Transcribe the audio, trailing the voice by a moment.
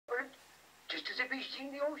just as if he's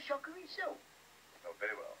seen the old shocker himself. Oh,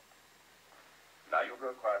 very well. Now you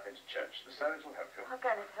go quietly to church. The service will help you. How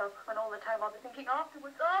can it help when all the time I'll be thinking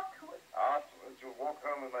afterwards? Afterwards, you'll walk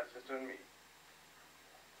home with my sister and me.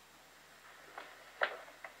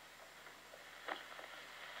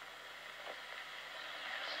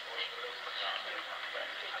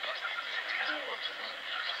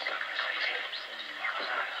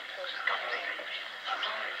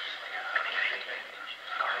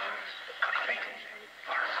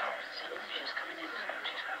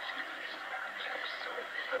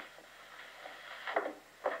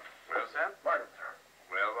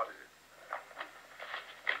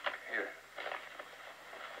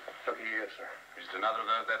 Another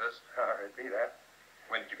of those letters? It'd be that.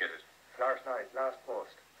 When did you get it? Last night, last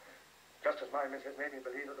post. Just as my missus made me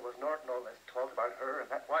believe that there was naught and all this talk about her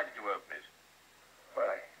and that. Why did you open it?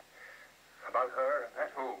 Why? About her and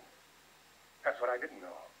that. Who? That's what I didn't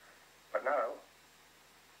know. But now,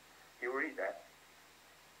 you read that.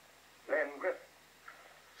 Len Griffin.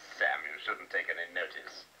 Sam, you shouldn't take any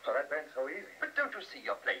notice. So that been so easy. But don't you see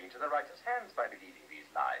you're playing into the writer's hands by believing these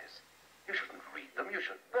lies? You shouldn't read them, you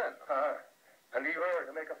should burn them. And leave her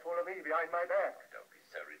to make a fool of me behind my back. Don't be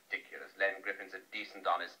so ridiculous. Len Griffin's a decent,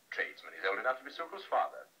 honest tradesman. He's old enough to be Sukel's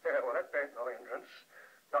father. Yeah, well, that ain't no hindrance.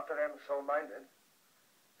 Not to them so-minded.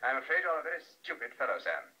 I'm afraid you're a very stupid fellow,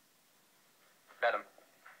 Sam. Madam,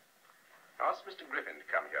 ask Mr. Griffin to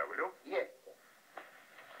come here, will you? Yes.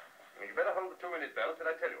 You'd better hold the 2-minute bell till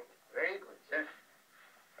I tell you. Very good, sir.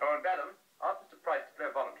 Oh, and madam, ask Mr. Price to play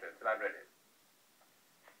a voluntary until I'm ready.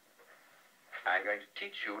 I'm going to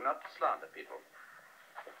teach you not to slander people. He's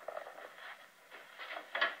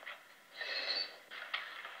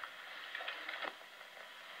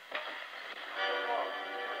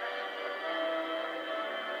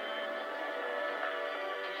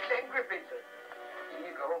Len Griffin, sir. Here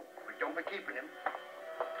you go. But don't be keeping him.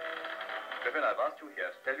 Griffin, I've asked you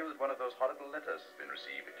here to tell you that one of those horrible letters has been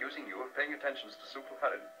received accusing you of paying attentions to Sukel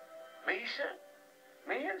Hurrin. Me, sir?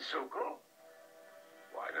 Me and Sukel?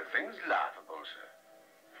 Why, the thing's laughable, sir.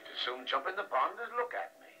 He'd as soon jump in the pond as look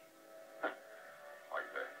at me.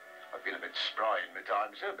 I've been a bit spry in my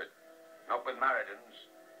time, sir, but not with Maridans.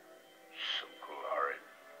 Sukel Hurrin.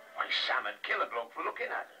 Why, Sam would kill a bloke for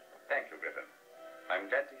looking at her. Thank you, Griffin.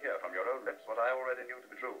 I'm glad to hear from your own lips what I already knew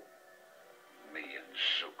to be true. Me and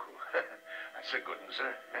Sukel. That's a good one,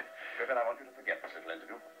 sir. Griffin, I want you to forget this little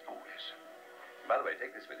interview. Oh, yes, sir. By the way,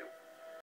 take this with you.